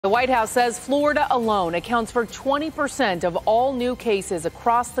The White House says Florida alone accounts for 20% of all new cases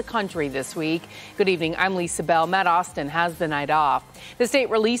across the country this week. Good evening. I'm Lisa Bell. Matt Austin has the night off. The state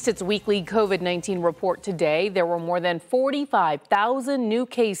released its weekly COVID-19 report today. There were more than 45,000 new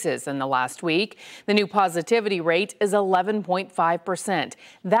cases in the last week. The new positivity rate is 11.5%.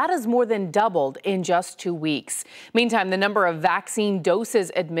 That has more than doubled in just 2 weeks. Meantime, the number of vaccine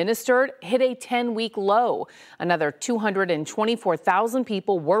doses administered hit a 10-week low. Another 224,000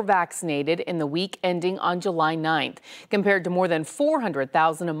 people were vaccinated in the week ending on July 9th, compared to more than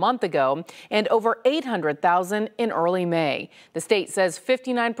 400,000 a month ago and over 800,000 in early May. The state says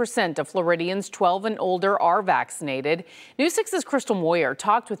 59% of Floridians 12 and older are vaccinated. News 6's Crystal Moyer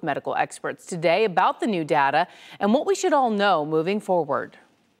talked with medical experts today about the new data and what we should all know moving forward.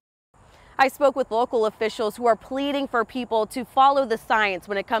 I spoke with local officials who are pleading for people to follow the science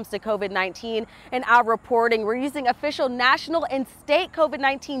when it comes to COVID-19. In our reporting, we're using official national and state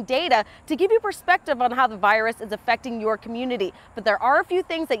COVID-19 data to give you perspective on how the virus is affecting your community. But there are a few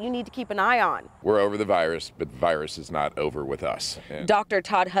things that you need to keep an eye on. We're over the virus, but the virus is not over with us. Dr.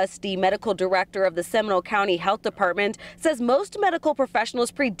 Todd Husty, medical director of the Seminole County Health Department, says most medical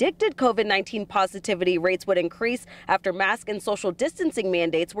professionals predicted COVID-19 positivity rates would increase after mask and social distancing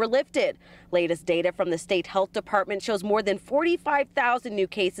mandates were lifted. Latest data from the state health department shows more than 45,000 new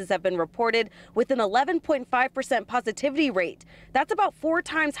cases have been reported with an 11.5% positivity rate. That's about 4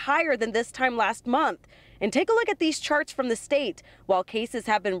 times higher than this time last month. And take a look at these charts from the state. While cases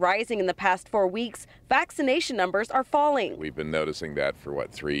have been rising in the past 4 weeks, vaccination numbers are falling. We've been noticing that for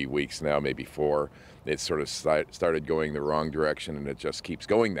 3 weeks now, maybe 4. It sort of started going the wrong direction, and it just keeps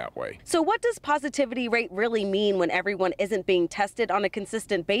going that way. So what does positivity rate really mean when everyone isn't being tested on a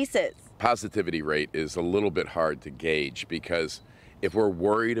consistent basis? Positivity rate is a little bit hard to gauge because if we're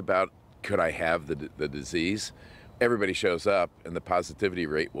worried about could I have the disease, everybody shows up and the positivity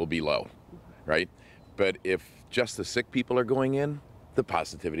rate will be low, right? But if just the sick people are going in, the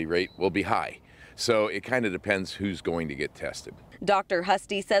positivity rate will be high. So it kind of depends who's going to get tested. Dr.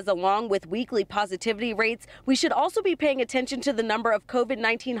 Husty says along with weekly positivity rates, we should also be paying attention to the number of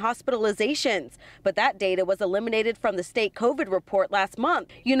COVID-19 hospitalizations. But that data was eliminated from the state COVID report last month.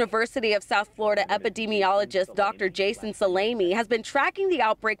 University of South Florida epidemiologist Dr. Jason Salemi has been tracking the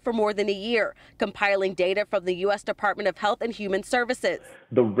outbreak for more than a year, compiling data from the U.S. Department of Health and Human Services.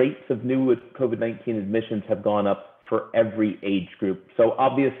 The rates of new COVID-19 admissions have gone up for every age group. So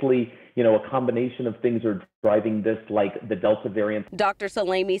obviously, a combination of things are driving this, like the Delta variant. Dr.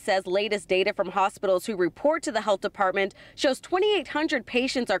 Salemi says latest data from hospitals who report to the health department shows 2,800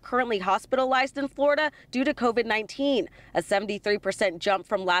 patients are currently hospitalized in Florida due to COVID-19, a 73% jump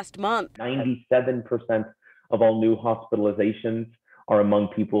from last month. 97% of all new hospitalizations are among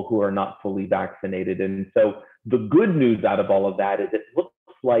people who are not fully vaccinated. And so the good news out of all of that is it looks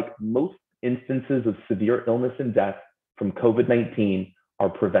like most instances of severe illness and death from COVID-19 are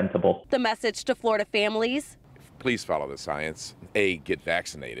preventable. The message to Florida families: please follow the science. Get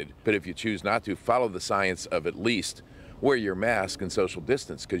vaccinated. But if you choose not to, follow the science of at least wear your mask and social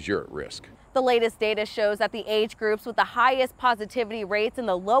distance because you're at risk. The latest data shows that the age groups with the highest positivity rates and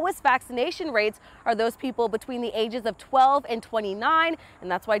the lowest vaccination rates are those people between the ages of 12 and 29. And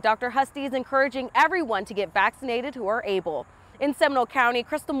that's why Dr. Husty is encouraging everyone to get vaccinated who are able. In Seminole County,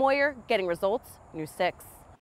 Crystal Moyer, Getting Results, News 6.